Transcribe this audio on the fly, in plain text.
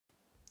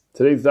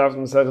Today's daf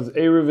is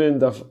Eruvin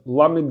daf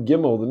Lamed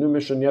Gimel. The new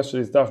mission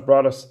yesterday's daf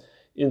brought us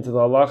into the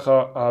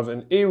halacha of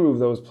an eruv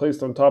that was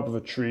placed on top of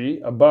a tree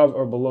above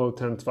or below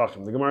 10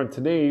 tefachim. The Gemara in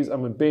today's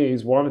Amud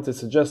Beis wanted to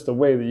suggest a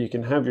way that you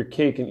can have your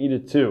cake and eat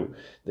it too.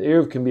 The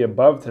eruv can be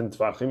above 10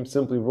 tefachim.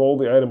 Simply roll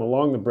the item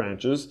along the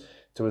branches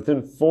to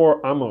within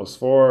 4 amos,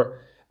 4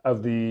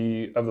 of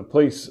the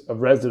place of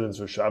residence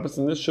for Shabbos,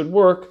 and this should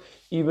work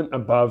even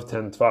above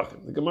 10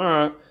 tefachim. The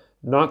Gemara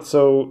not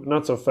so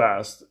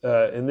fast.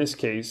 In this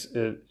case,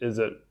 it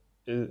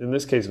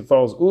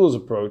follows Ula's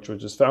approach,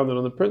 which is founded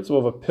on the principle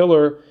of a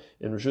pillar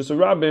in Reshus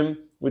Rabim,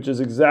 which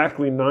is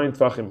exactly 9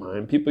 tefachim high,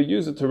 and people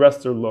use it to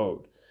rest their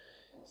load.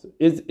 So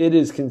it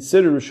is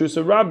considered Reshus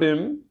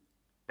Rabim,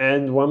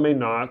 and one may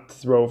not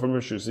throw from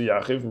Reshus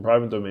Yachid, from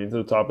private domain, to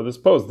the top of this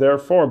post.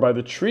 Therefore, by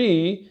the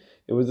tree,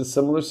 it was a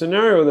similar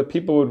scenario that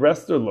people would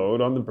rest their load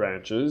on the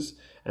branches,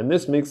 and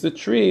this makes the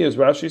tree, as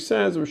Rashi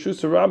says,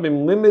 Reshus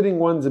Rabim, limiting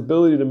one's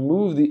ability to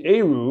move the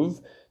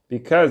eruv,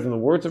 because in the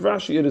words of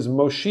Rashi, it is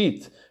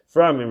moshit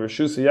from a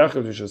Reshus Yachid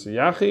to Reshus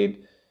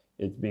Yachid.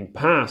 It's being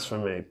passed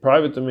from a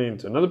private domain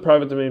to another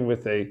private domain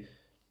with the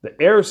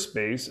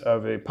airspace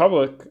of a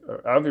public,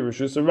 Avi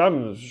Reshus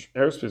Rabim, the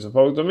airspace of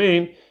public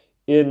domain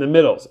in the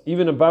middles.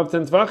 Even above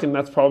 10 tvachim,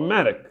 that's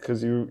problematic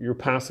because you're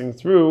passing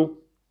through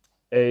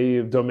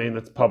a domain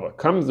that's public.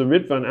 Comes the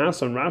Ritva and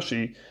asks on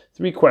Rashi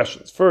 3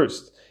 questions.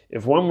 First,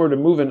 if one were to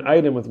move an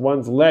item with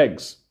one's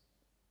legs,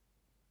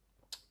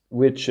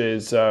 which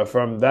is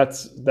from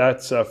Reshus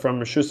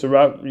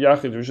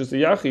Yachid to Reshus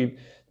Yachid,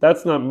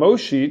 that's not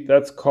moshit.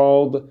 That's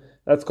called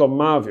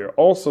mavir.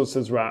 Also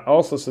says the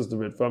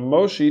Ritva,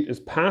 moshit is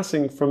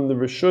passing from the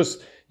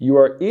reshus you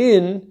are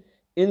into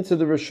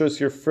the reshus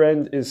your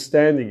friend is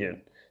standing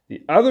in.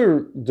 The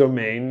other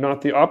domain,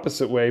 not the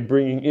opposite way,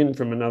 bringing in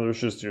from another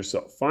reshus to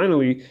yourself.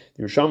 Finally,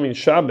 the Yerushalmi in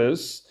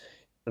Shabbos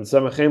and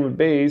Samachem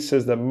Beis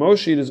says that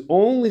moshit is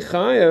only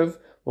chayav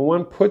when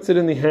one puts it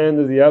in the hand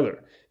of the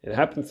other. It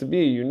happens to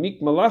be a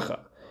unique malacha.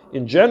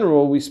 In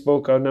general, we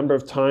spoke a number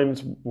of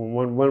times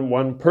when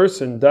one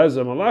person does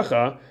a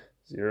malacha,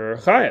 you're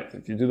chayav.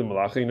 If you do the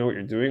malacha, you know what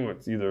you're doing.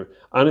 It's either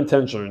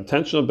unintentional or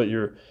intentional, but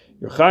you're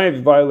chayav,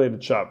 you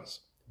violated Shabbos.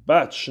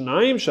 But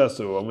shnayim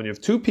shasu, when you have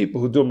 2 people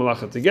who do a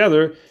malacha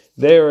together,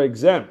 they are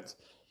exempt.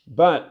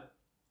 But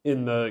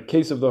in the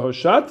case of the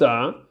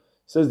Hoshata,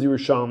 says the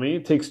Yerushalmi,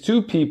 it takes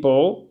 2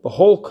 people. The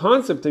whole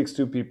concept takes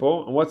 2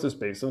 people. And what's this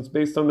based on? It's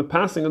based on the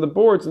passing of the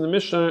boards in the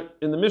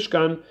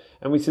Mishkan,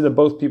 and we see that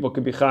both people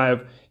could be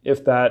chayav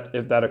if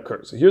that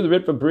occurs. So here the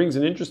Ritva brings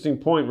an interesting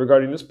point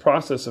regarding this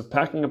process of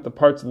packing up the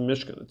parts of the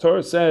Mishkan. The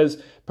Torah says,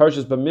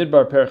 Parshas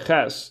Bamidbar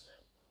Perches,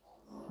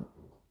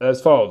 as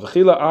follows: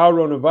 V'chila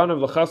Aaron Avanav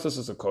l'chasas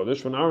as a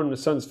kodesh. When Aaron and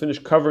his sons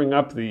finished covering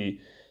up the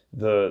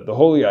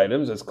holy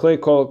items, as kol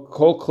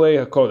klei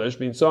hakodesh,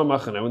 being so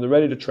machana, when they're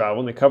ready to travel,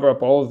 and they cover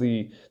up all of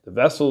the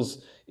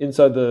vessels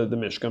inside the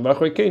Mishkan.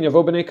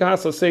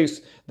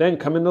 Then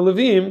come in the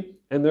Levim,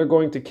 and they're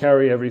going to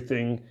carry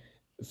everything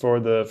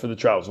for the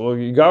travels. Well,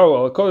 you go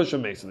al kodesh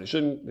mason.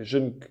 They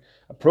shouldn't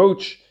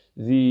approach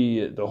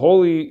the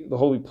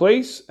holy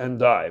place and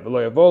die.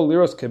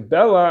 Liros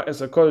kebela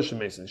as a kodesh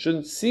mason. They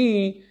shouldn't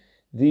see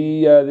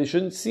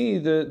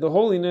the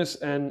holiness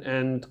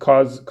and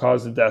cause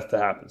the death to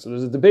happen. So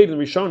there's a debate in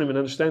the Rishonim in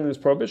understanding this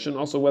prohibition,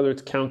 also whether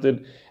it's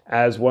counted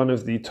as one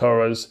of the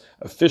Torah's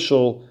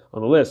official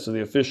on the list, so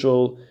the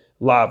official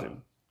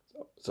lavim.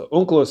 So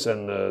Onkelos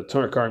and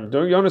Torah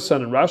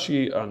Yonasan and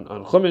Rashi on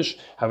Chumash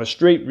have a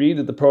straight read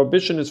that the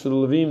prohibition is for the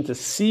Levim to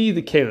see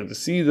the kelim, to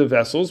see the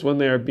vessels when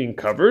they are being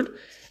covered.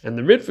 And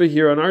the Ritva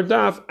here on our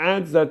daf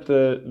adds that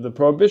the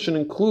prohibition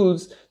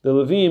includes the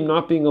Levim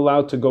not being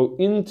allowed to go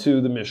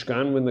into the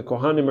Mishkan when the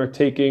Kohanim are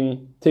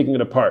taking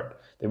it apart.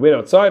 They wait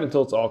outside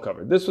until it's all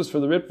covered. This was for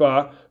the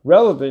Ritva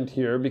relevant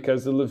here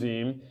because the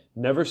Levim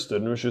never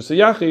stood in Reshus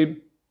Yachid,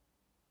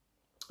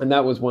 and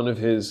that was one of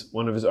his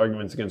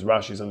arguments against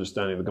Rashi's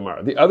understanding of the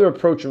Gemara. The other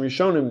approach in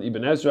Rishonim,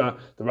 Ibn Ezra,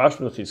 the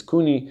Rashba and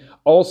Chizkuni,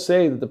 all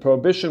say that the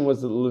prohibition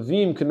was that the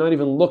Levim could not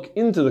even look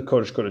into the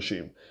Kodesh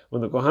Kodeshim.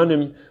 When the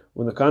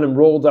Kohanim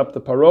rolled up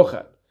the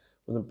parochet,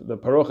 when the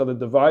parochet that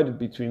divided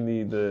between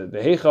the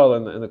Heichal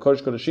and the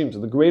Kodesh Kodeshim, so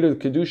the greater the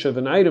Kedusha of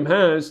an item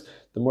has,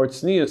 the more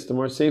tznius, the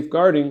more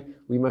safeguarding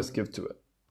we must give to it.